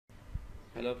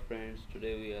Hello friends,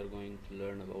 today we are going to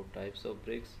learn about types of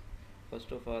bricks.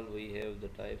 First of all, we have the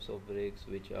types of bricks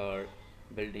which are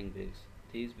building bricks.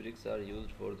 These bricks are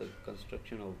used for the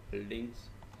construction of buildings.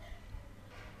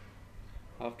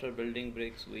 After building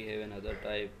bricks, we have another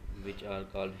type which are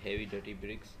called heavy dirty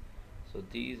bricks. So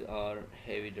these are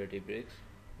heavy dirty bricks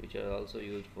which are also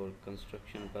used for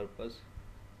construction purpose.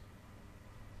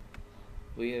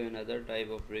 We have another type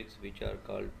of bricks which are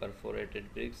called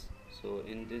perforated bricks. So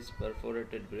in this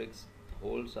perforated bricks,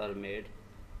 holes are made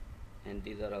and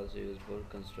these are also used for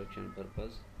construction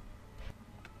purpose.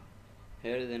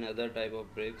 Here is another type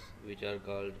of bricks which are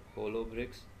called hollow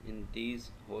bricks. In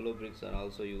these hollow bricks are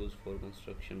also used for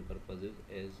construction purposes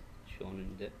as shown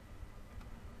in the.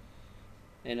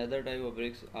 Another type of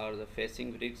bricks are the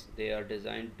facing bricks. They are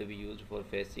designed to be used for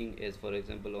facing, as for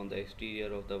example on the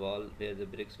exterior of the wall where the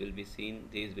bricks will be seen.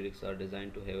 These bricks are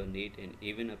designed to have a neat and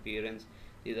even appearance.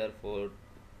 These are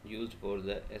used for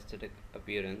the aesthetic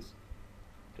appearance,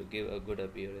 to give a good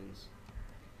appearance.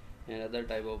 Another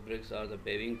type of bricks are the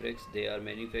paving bricks. They are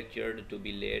manufactured to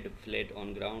be laid flat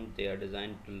on ground. They are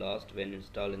designed to last when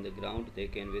installed in the ground. They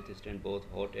can withstand both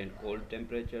hot and cold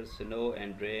temperatures, snow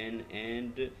and rain,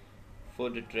 and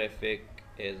foot traffic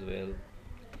as well.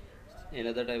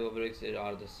 Another type of bricks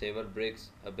are the saver bricks,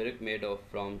 a brick made of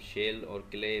from shale or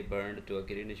clay burned to a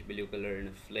greenish blue color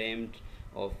and flamed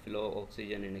of flow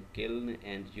oxygen in a kiln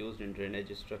and used in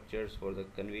drainage structures for the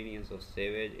convenience of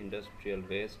sewage, industrial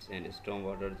wastes and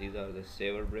stormwater. These are the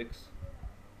saver bricks.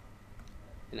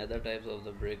 Another types of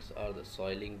the bricks are the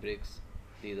soiling bricks.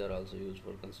 These are also used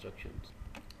for constructions.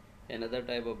 Another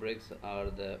type of bricks are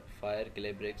the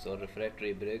Fireclay bricks or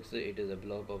refractory bricks. It is a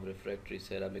block of refractory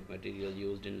ceramic material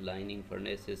used in lining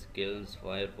furnaces, kilns,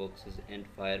 fireboxes and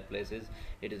fireplaces.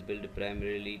 It is built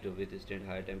primarily to withstand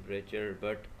high temperature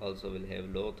but also will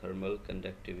have low thermal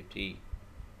conductivity.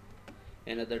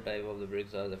 Another type of the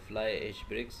bricks are the fly ash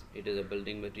bricks. It is a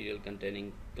building material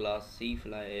containing class C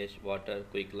fly ash, water,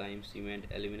 quicklime, cement,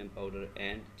 aluminum powder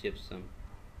and gypsum.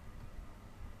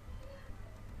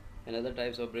 Another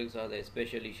types of bricks are the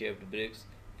specially shaped bricks.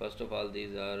 First of all,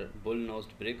 these are bull-nosed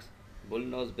bricks.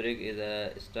 Bull-nosed brick is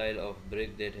a style of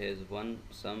brick that has one,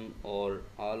 some or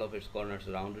all of its corners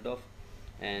rounded off,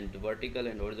 and vertical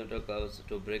and horizontal curves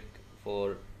to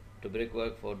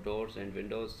brickwork for doors and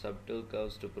windows, subtle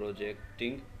curves to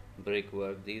projecting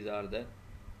brickwork. These are the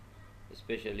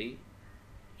specially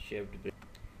shaped bricks.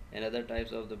 Another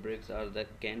types of the bricks are the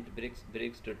Kent bricks,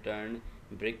 bricks to turn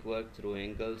brickwork through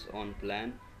angles on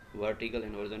plan, vertical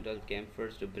and horizontal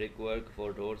chamfers to brickwork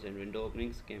for doors and window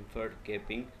openings, chamfered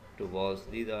capping to walls.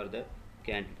 These are the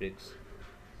Kent bricks.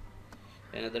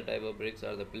 Another type of bricks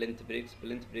are the plinth bricks.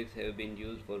 Plinth bricks have been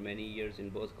used for many years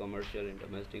in both commercial and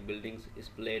domestic buildings.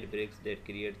 Splayed bricks that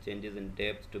create changes in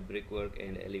depth to brickwork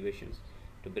and elevations.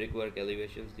 To brickwork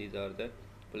elevations, these are the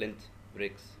plinth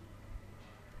bricks.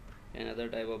 Another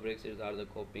type of bricks are the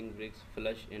coping bricks,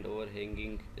 flush and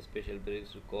overhanging special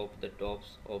bricks to cope the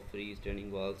tops of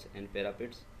freestanding walls and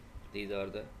parapets. These are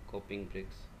the coping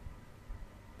bricks.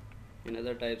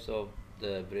 Another types of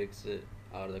the bricks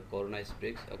are the cornice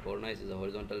bricks. A cornice is a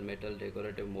horizontal metal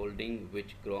decorative molding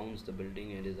which crowns the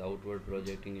building and is outward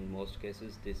projecting in most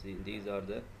cases. These are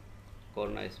the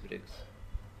cornice bricks.